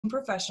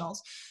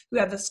professionals who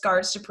have the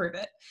scars to prove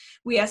it.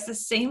 We ask the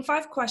same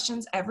 5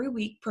 questions every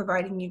week,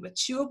 providing you with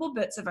chewable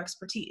bits of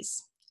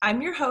expertise.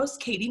 I'm your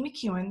host, Katie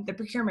McEwen, the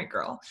Procurement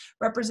Girl,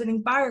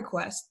 representing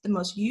BuyerQuest, the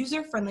most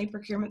user-friendly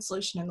procurement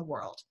solution in the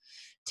world.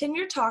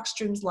 TenureTalks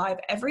streams live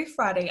every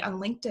Friday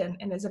on LinkedIn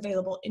and is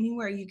available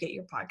anywhere you get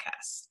your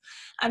podcasts.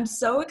 I'm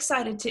so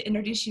excited to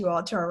introduce you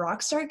all to our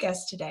rockstar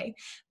guest today,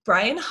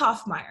 Brian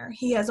Hoffmeyer.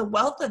 He has a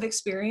wealth of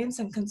experience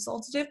in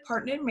consultative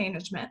partner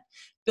management,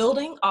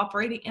 building,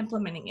 operating,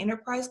 implementing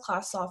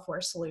enterprise-class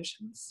software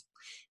solutions.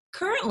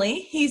 Currently,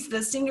 he's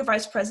the Senior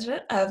Vice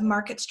President of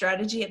Market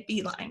Strategy at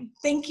Beeline.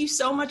 Thank you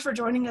so much for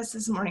joining us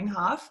this morning,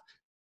 Hoff.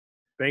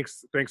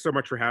 Thanks so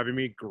much for having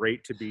me.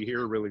 Great to be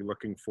here. Really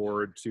looking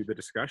forward to the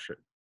discussion.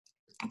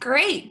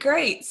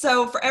 Great.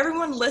 So for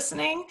everyone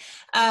listening,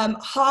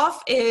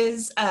 Hoff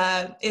is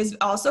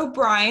also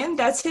Brian.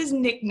 That's his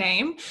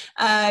nickname.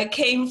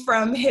 Came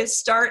from his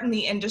start in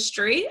the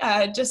industry.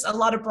 Just a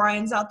lot of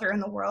Brians out there in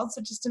the world.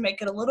 So just to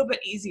make it a little bit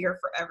easier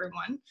for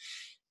everyone.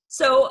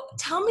 So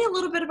tell me a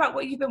little bit about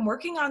what you've been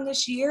working on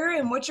this year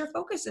and what your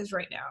focus is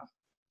right now.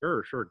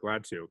 Sure.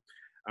 Glad to.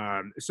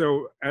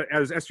 So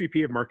as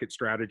SVP of Market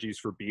Strategies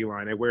for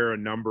Beeline, I wear a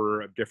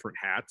number of different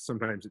hats.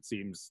 Sometimes it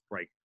seems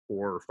like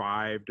 4 or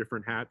 5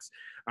 different hats.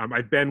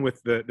 I've been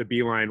with the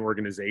Beeline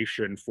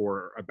organization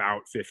for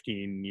about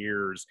 15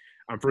 years.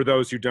 For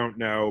those who don't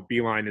know,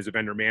 Beeline is a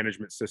vendor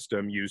management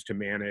system used to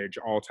manage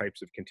all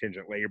types of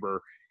contingent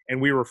labor. And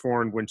we were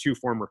formed when 2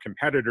 former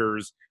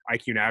competitors,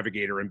 IQ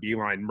Navigator and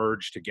Beeline,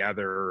 merged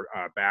together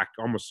back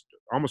almost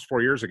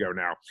 4 years ago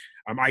now.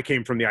 I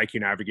came from the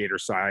IQ Navigator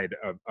side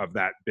of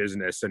that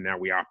business, and now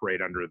we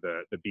operate under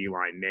the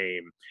Beeline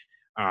name.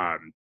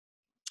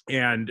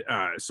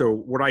 So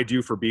what I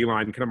do for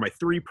Beeline, kind of my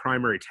 3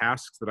 primary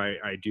tasks that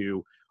I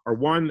do are: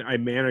 1, I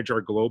manage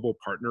our global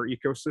partner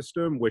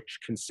ecosystem, which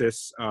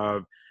consists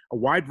of a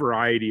wide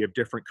variety of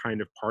different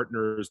kind of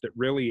partners that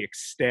really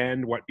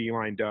extend what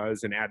Beeline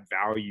does and add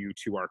value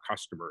to our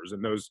customers.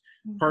 And those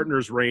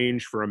partners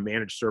range from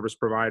managed service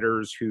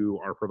providers who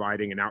are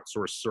providing an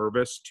outsourced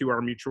service to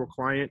our mutual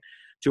client,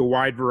 to a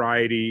wide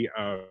variety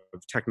of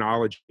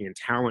technology and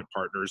talent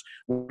partners,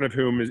 one of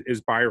whom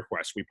is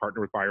BuyerQuest. We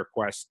partner with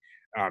BuyerQuest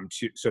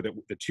so that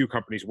the 2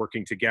 companies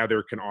working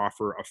together can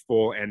offer a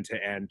full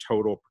end-to-end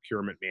total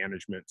procurement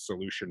management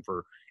solution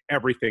for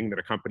everything that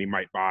a company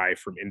might buy,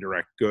 from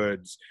indirect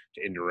goods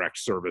to indirect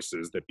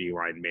services that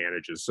Beeline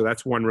manages. So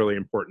that's one really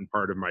important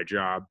part of my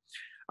job.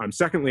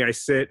 Secondly, I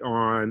sit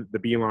on the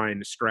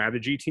Beeline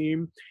strategy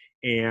team.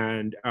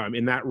 And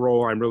in that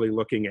role, I'm really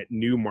looking at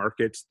new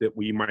markets that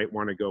we might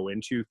want to go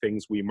into,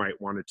 things we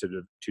might want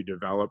to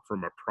develop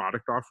from a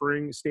product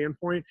offering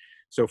standpoint.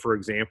 So for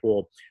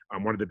example,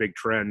 one of the big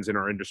trends in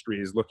our industry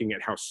is looking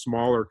at how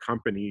smaller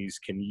companies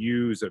can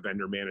use a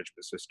vendor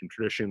management system.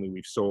 Traditionally,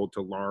 we've sold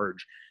to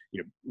large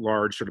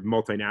sort of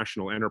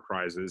multinational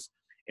enterprises,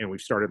 and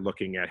we've started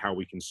looking at how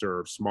we can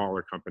serve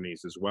smaller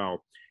companies as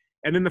well.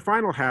 And then the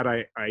final hat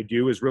I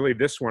do is really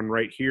this one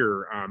right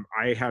here.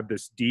 I have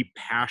this deep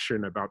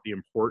passion about the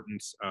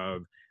importance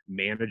of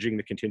managing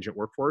the contingent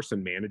workforce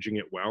and managing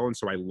it well. And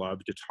so I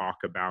love to talk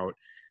about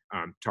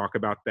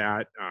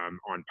that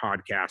on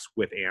podcasts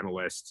with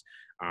analysts.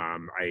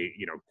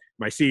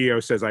 My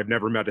CEO says I've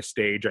never met a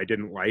stage I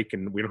didn't like,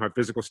 and we don't have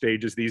physical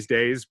stages these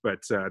days,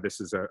 but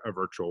this is a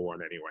virtual one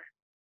anyway.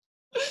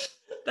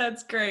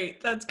 That's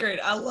great.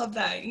 I love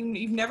that.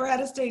 You've never had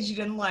a stage you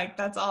didn't like.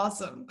 That's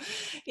awesome.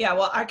 Yeah,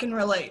 well, I can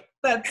relate.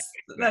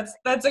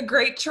 That's a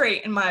great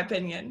trait, in my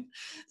opinion.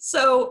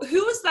 So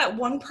who was that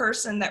one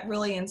person that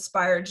really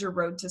inspired your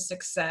road to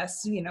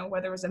success?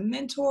 Whether it was a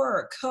mentor or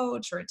a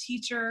coach or a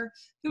teacher,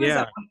 who was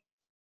that one?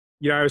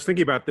 Yeah, I was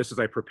thinking about this as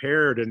I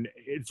prepared, and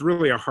it's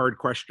really a hard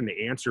question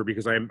to answer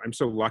because I'm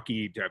so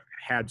lucky to have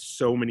had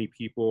so many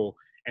people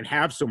and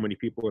have so many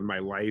people in my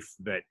life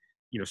that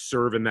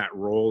serve in that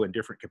role in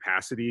different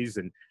capacities.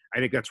 And I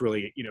think that's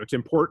really, it's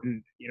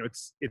important.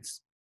 It's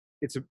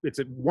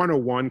a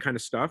 101 kind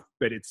of stuff,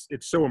 but it's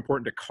so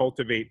important to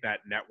cultivate that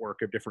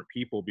network of different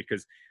people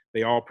because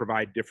they all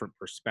provide different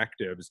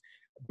perspectives.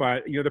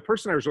 But the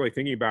person I was really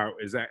thinking about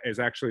is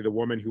actually the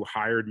woman who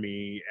hired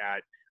me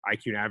at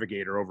IQ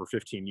Navigator over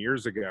 15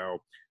 years ago.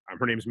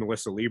 Her name is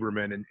Melissa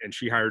Lieberman, and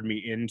she hired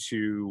me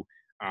into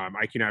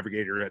IQ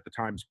Navigator at the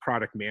time's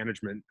product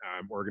management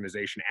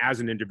organization as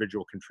an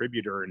individual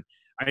contributor. And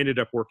I ended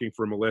up working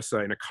for Melissa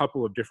in a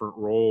couple of different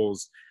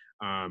roles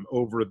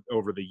over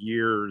the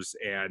years.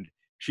 And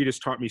she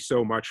just taught me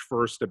so much,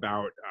 first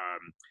about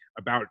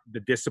the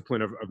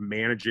discipline of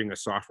managing a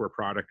software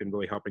product and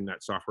really helping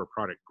that software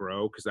product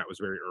grow, because that was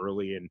very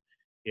early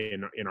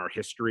in our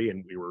history,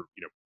 and we were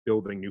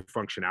building new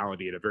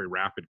functionality at a very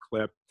rapid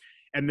clip.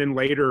 And then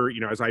later,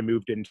 as I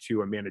moved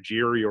into a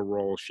managerial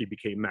role, she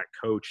became that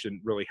coach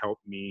and really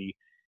helped me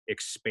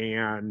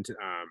expand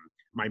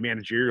my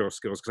managerial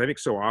skills. Because I think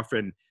so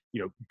often,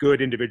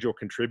 good individual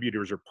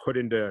contributors are put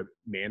into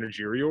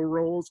managerial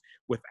roles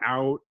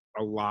without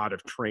a lot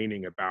of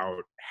training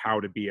about how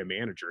to be a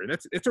manager. And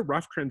it's a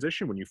rough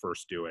transition when you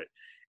first do it.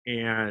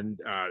 And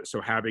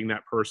so having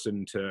that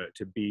person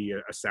to be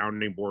a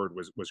sounding board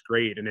was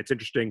great. And it's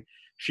interesting,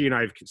 she and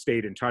I have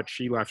stayed in touch.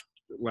 She left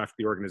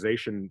the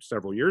organization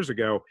several years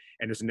ago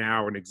and is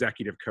now an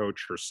executive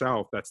coach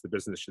herself. That's the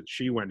business that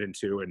she went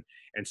into.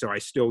 And so I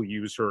still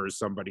use her as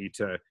somebody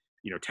to,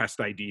 test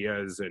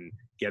ideas and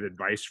get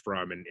advice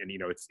from. And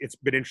it's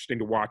been interesting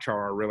to watch how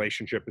our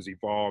relationship has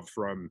evolved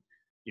from,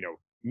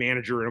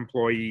 manager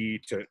employee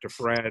to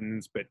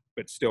friends, but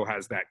still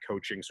has that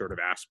coaching sort of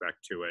aspect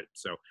to it.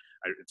 So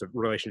it's a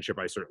relationship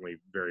I certainly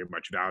very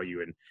much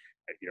value, and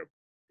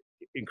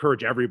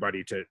encourage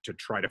everybody to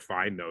try to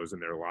find those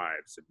in their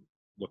lives and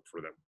look for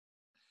them.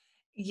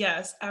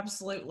 Yes,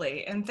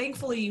 absolutely. And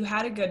thankfully you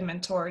had a good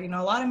mentor.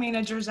 A lot of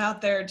managers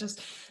out there just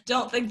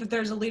don't think that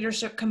there's a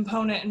leadership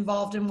component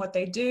involved in what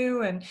they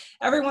do. And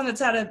everyone that's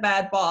had a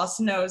bad boss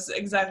knows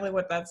exactly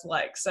what that's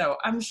like. So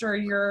I'm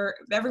sure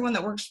everyone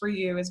that works for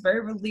you is very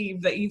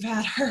relieved that you've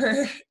had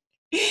her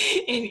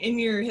in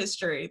your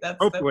history. That's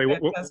Hopefully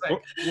fantastic.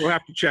 we'll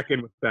have to check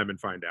in with them and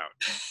find out.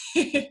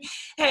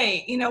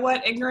 Hey, you know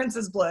what? Ignorance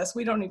is bliss.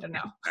 We don't need to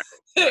know.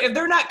 If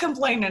they're not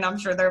complaining, I'm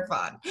sure they're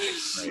fine.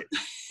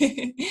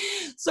 Right.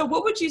 So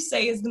what would you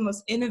say is the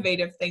most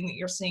innovative thing that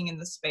you're seeing in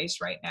the space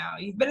right now?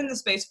 You've been in the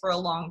space for a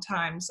long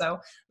time, so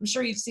I'm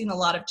sure you've seen a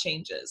lot of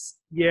changes.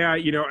 Yeah,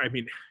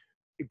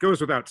 it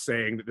goes without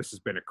saying that this has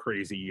been a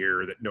crazy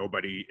year that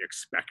nobody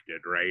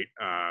expected, right?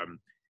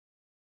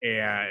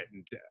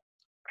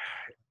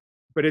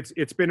 But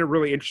it's been a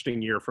really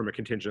interesting year from a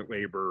contingent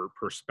labor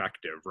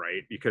perspective,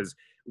 right? Because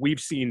we've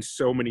seen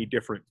so many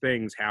different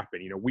things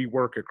happen. We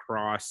work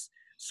across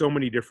so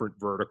many different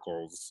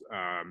verticals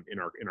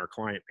in our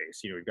client base.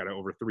 We've got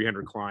over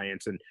 300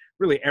 clients, and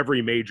really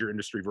every major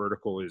industry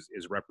vertical is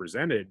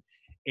represented.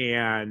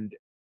 And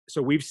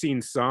so we've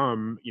seen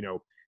some,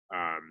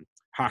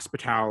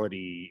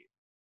 hospitality,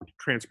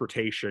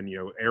 transportation,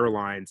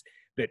 airlines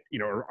that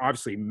are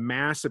obviously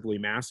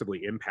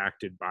massively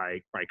impacted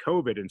by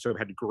COVID, and so have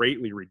had to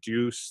greatly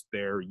reduce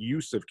their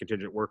use of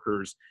contingent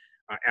workers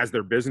as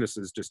their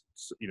businesses just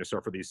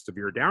suffer these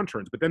severe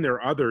downturns. But then there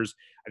are others.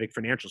 I think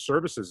financial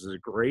services is a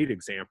great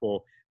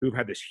example, who've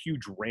had this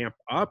huge ramp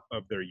up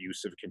of their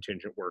use of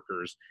contingent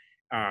workers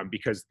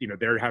because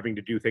they're having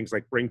to do things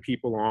like bring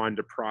people on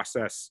to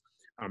process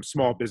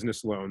small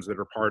business loans that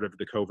are part of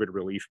the COVID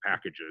relief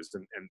packages,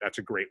 and that's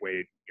a great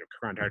way.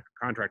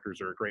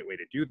 Contractors are a great way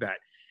to do that.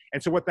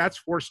 And so what that's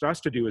forced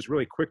us to do is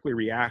really quickly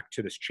react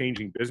to this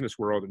changing business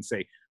world and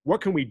say, what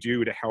can we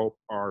do to help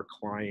our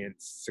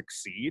clients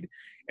succeed?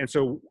 And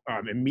so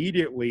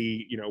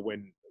immediately,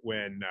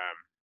 when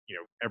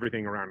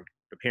everything around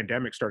the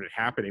pandemic started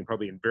happening,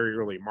 probably in very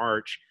early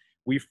March,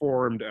 we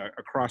formed a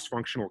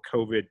cross-functional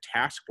COVID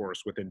task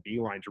force within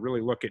Beeline to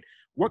really look at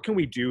what can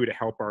we do to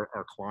help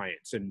our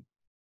clients. And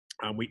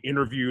we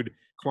interviewed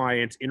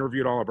clients,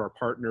 interviewed all of our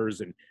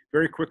partners, and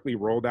very quickly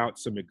rolled out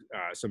some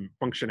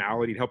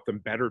functionality to help them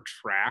better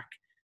track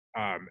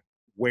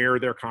where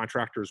their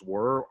contractors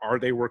were. Are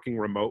they working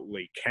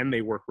remotely? Can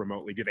they work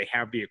remotely? Do they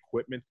have the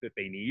equipment that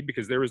they need?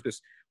 Because there was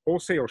this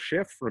wholesale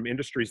shift from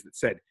industries that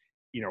said,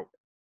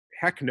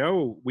 heck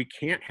no, we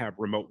can't have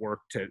remote work,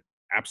 to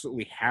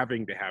absolutely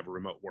having to have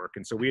remote work.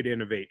 And so we had to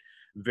innovate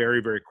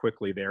very, very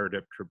quickly there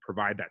to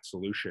provide that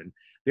solution.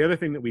 The other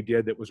thing that we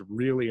did that was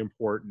really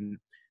important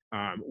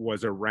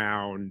was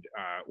around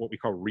what we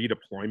call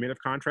redeployment of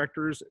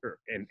contractors,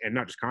 and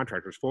not just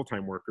contractors,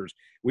 full-time workers.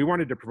 We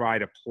wanted to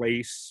provide a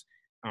place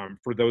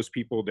for those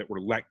people that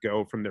were let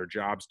go from their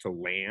jobs to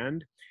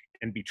land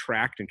and be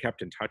tracked and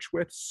kept in touch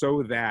with,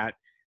 so that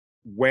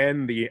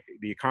when the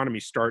economy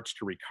starts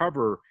to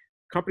recover,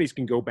 companies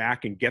can go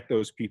back and get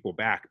those people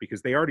back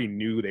because they already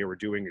knew they were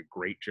doing a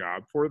great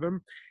job for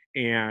them.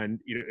 And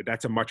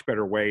that's a much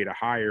better way to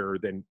hire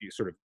than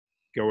sort of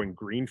going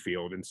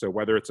greenfield. And so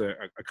whether it's a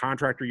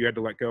contractor you had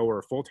to let go, or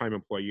a full-time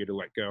employee you had to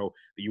let go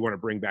that you want to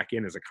bring back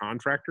in as a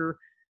contractor,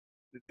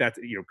 that's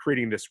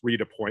creating this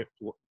redeployment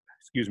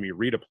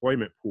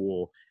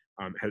pool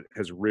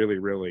has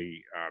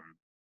really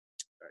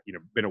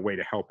been a way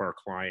to help our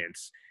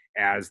clients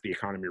as the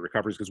economy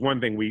recovers. Because one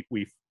thing we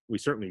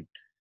certainly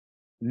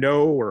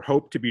know or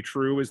hope to be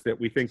true is that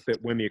we think that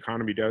when the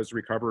economy does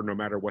recover, no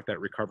matter what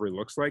that recovery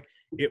looks like,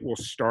 it will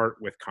start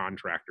with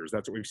contractors.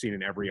 That's what we've seen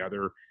in every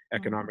other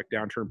economic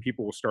downturn.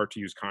 People will start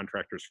to use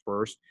contractors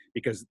first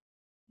because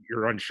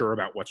you're unsure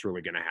about what's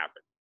really going to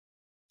happen.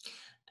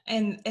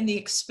 And the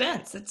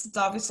expense, it's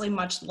obviously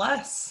much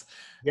less.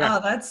 Yeah.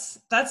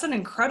 That's an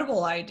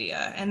incredible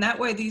idea. And that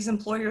way these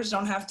employers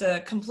don't have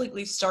to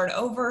completely start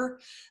over.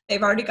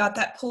 They've already got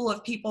that pool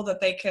of people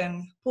that they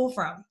can pull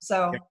from.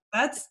 So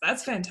that's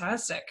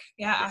fantastic.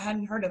 Yeah, I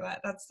hadn't heard of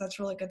that. That's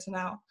really good to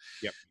know.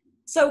 Yep.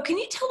 So can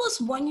you tell us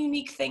one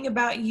unique thing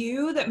about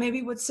you that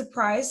maybe would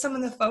surprise some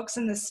of the folks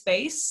in this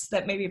space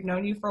that maybe have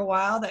known you for a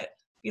while, that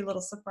be a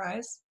little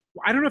surprised?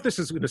 I don't know if this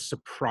is going to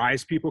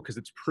surprise people because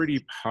it's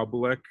pretty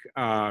public,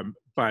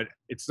 but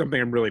it's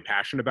something I'm really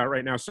passionate about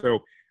right now. So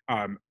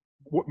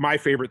my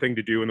favorite thing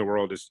to do in the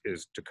world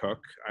is to cook.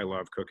 I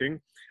love cooking.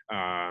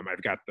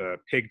 I've got the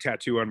pig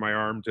tattoo on my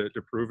arm to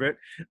prove it.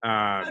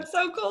 That's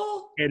so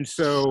cool. And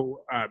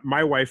so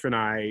my wife and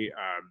I,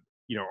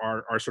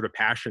 our sort of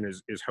passion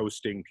is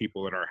hosting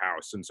people at our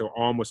house. And so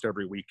almost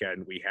every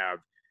weekend we have,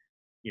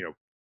 you know,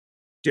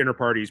 dinner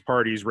parties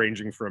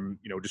ranging from,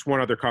 just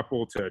one other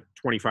couple to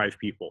 25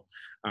 people.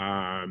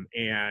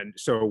 And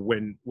so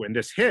when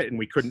this hit and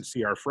we couldn't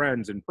see our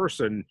friends in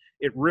person,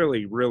 it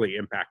really, really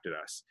impacted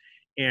us.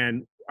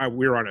 And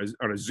we were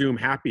on a Zoom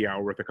happy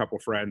hour with a couple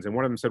friends, and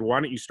one of them said,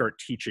 "Why don't you start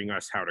teaching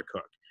us how to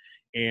cook?"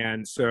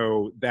 And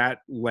so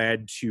that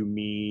led to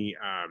me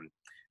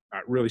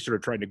really sort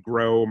of trying to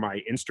grow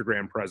my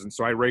Instagram presence.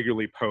 So I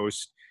regularly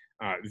post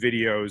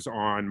videos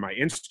on my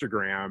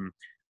Instagram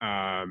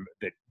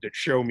that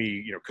show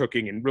me,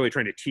 cooking, and really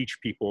trying to teach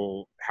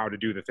people how to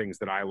do the things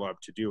that I love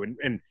to do.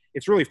 And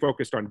it's really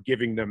focused on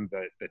giving them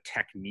the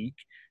technique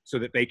so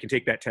that they can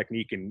take that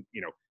technique and,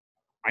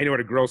 I know how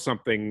to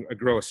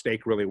grill a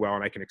steak really well,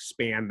 and I can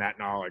expand that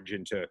knowledge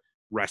into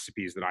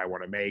recipes that I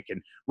want to make. And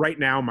right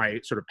now, my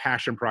sort of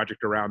passion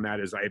project around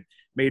that is I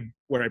made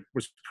what I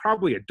was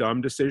probably a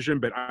dumb decision,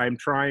 but I'm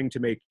trying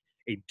to make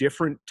a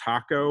different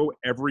taco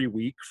every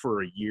week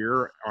for a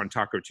year on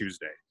Taco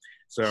Tuesday.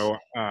 So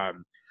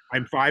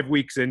I'm 5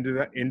 weeks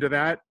into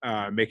that,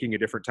 making a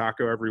different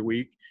taco every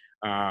week.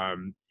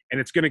 And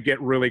it's going to get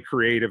really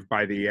creative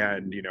by the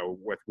end,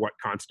 with what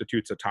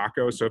constitutes a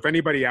taco. So if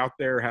anybody out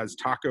there has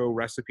taco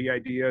recipe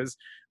ideas,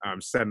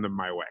 send them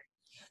my way.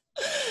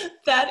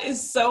 That is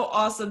so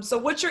awesome. So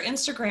what's your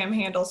Instagram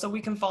handle so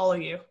we can follow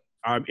you?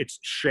 It's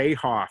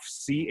Chehoff,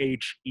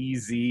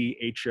 Chezhoff.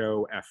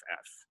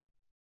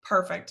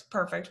 Perfect.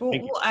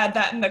 We'll add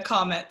that in the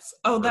comments.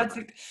 Oh,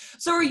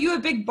 so are you a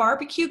big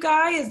barbecue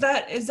guy? Is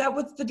that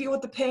what's the deal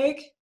with the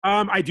pig?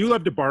 I do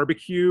love to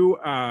barbecue.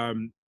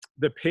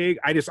 The pig,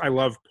 I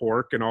love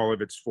pork in all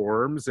of its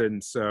forms.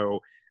 And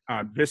so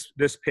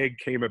this pig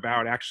came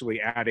about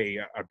actually at a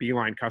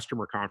Beeline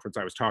customer conference.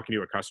 I was talking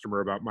to a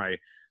customer about my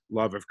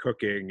love of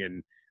cooking,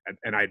 and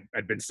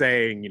I'd been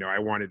saying, I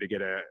wanted to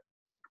get a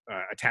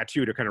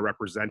tattoo to kind of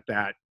represent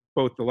that,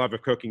 both the love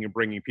of cooking and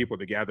bringing people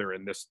together.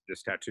 And this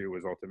tattoo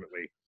was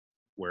ultimately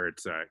where it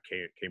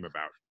came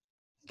about.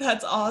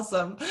 That's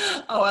awesome.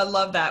 Oh, I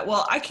love that.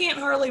 Well, I can't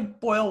hardly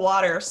boil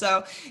water,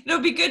 so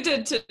it'll be good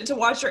to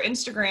watch your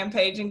Instagram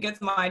page and get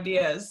some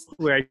ideas.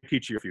 Hopefully I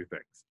teach you a few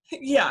things.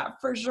 Yeah,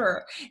 for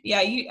sure.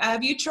 Yeah,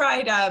 have you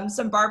tried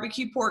some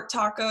barbecue pork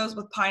tacos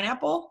with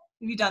pineapple?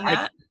 Have you done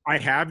that?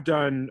 I've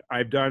done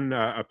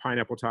a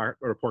pineapple taco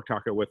or a pork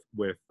taco with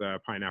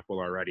pineapple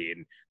already,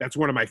 and that's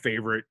one of my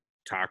favorite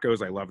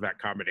tacos. I love that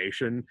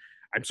combination.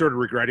 I'm sort of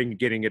regretting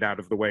getting it out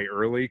of the way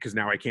early because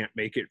now I can't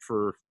make it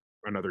for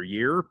another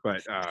year,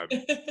 but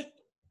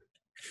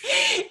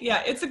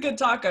yeah, it's a good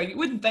taco. You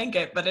wouldn't think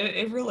it, but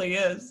it really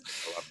is.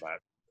 I love that.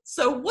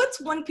 So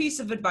what's one piece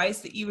of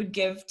advice that you would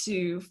give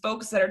to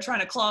folks that are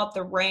trying to claw up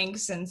the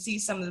ranks and see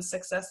some of the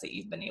success that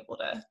you've been able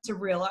to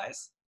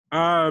realize?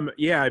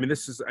 Yeah, I mean,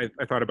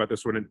 I thought about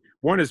this one, and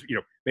one is,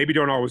 maybe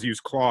don't always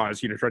use claws,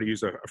 try to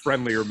use a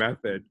friendlier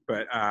method,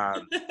 but,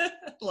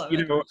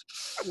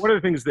 one of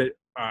the things that,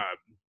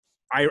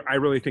 I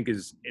really think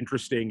is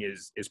interesting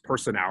is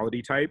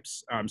personality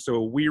types.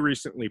 So we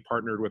recently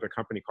partnered with a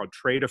company called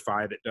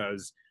Tradeify that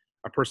does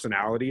a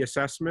personality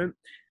assessment.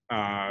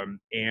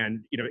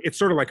 And it's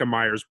sort of like a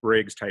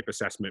Myers-Briggs type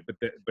assessment,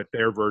 but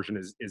their version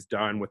is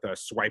done with a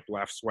swipe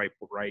left, swipe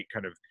right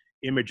kind of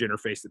image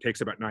interface that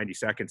takes about 90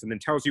 seconds and then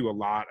tells you a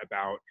lot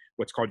about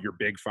what's called your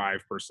big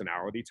five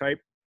personality type.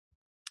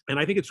 And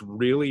I think it's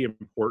really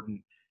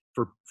important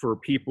for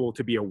people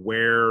to be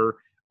aware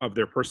of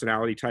their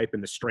personality type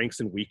and the strengths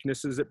and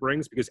weaknesses it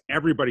brings, because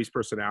everybody's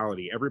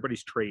personality,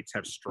 everybody's traits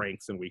have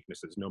strengths and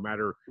weaknesses, no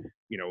matter,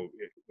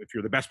 if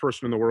you're the best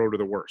person in the world or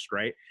the worst,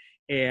 right?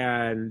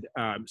 And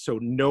so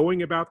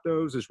knowing about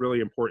those is really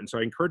important. So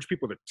I encourage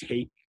people to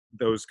take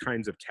those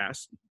kinds of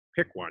tests,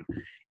 pick one,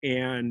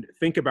 and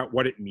think about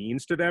what it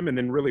means to them, and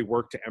then really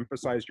work to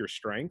emphasize your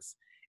strengths.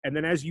 And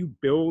then as you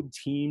build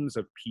teams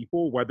of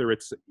people, whether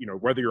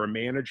you're a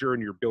manager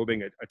and you're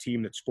building a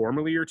team that's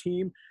formally your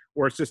team,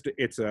 or it's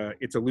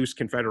a loose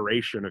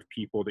confederation of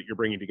people that you're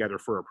bringing together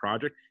for a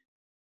project,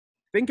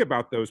 think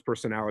about those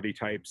personality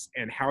types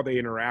and how they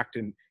interact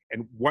and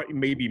what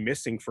may be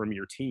missing from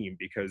your team.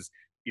 Because,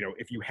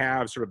 if you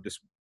have sort of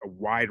a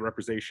wide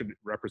representation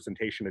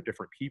of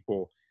different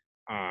people,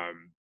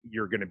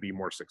 you're going to be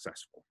more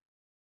successful.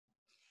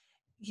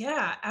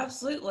 Yeah,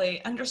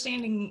 absolutely.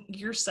 Understanding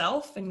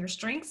yourself and your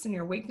strengths and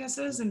your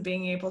weaknesses and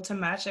being able to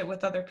match it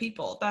with other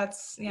people.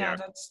 That's. And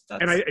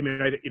I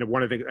mean,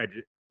 one of the things,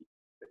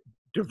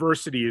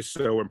 diversity is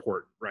so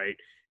important, right?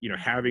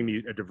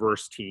 Having a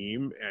diverse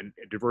team and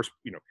diverse,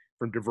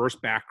 from diverse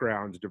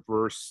backgrounds,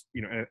 diverse,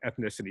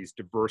 ethnicities,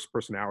 diverse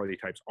personality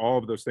types, all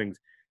of those things,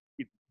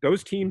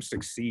 those teams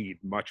succeed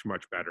much,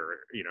 much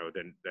better,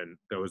 than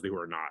those who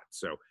are not.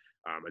 So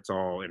it's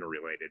all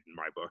interrelated in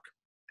my book.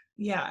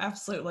 Yeah,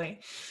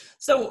 absolutely.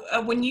 So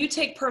when you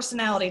take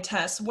personality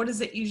tests, what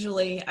does it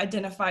usually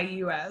identify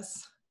you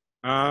as?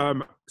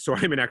 So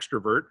I'm an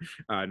extrovert,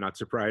 not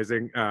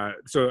surprising.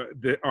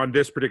 On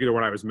this particular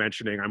one I was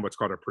mentioning, I'm what's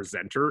called a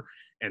presenter.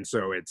 And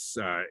so it's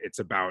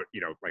about,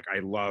 like I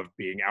love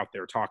being out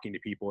there talking to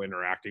people,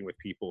 interacting with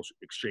people,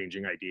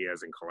 exchanging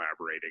ideas and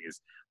collaborating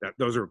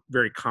those are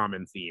very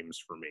common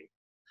themes for me.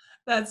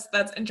 That's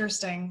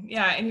interesting.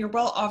 Yeah, and you're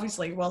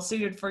obviously well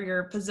suited for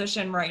your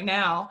position right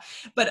now.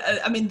 But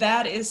I mean,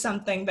 that is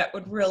something that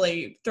would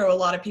really throw a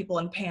lot of people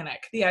in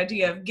panic. The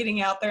idea of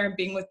getting out there and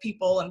being with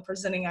people and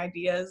presenting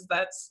ideas,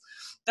 that's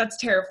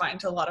terrifying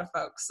to a lot of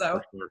folks. So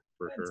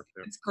For sure.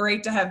 it's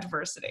great to have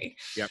diversity.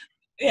 Yep.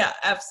 Yeah,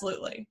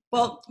 absolutely.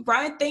 Well,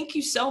 Brian, thank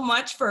you so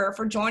much for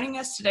joining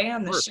us today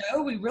on the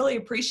show. We really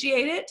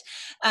appreciate it.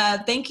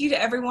 Thank you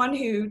to everyone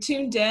who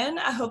tuned in.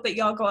 I hope that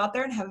y'all go out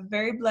there and have a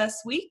very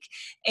blessed week,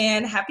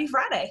 and happy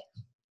Friday.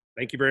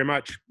 Thank you very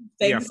much.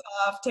 Thanks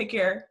off. Take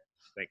care.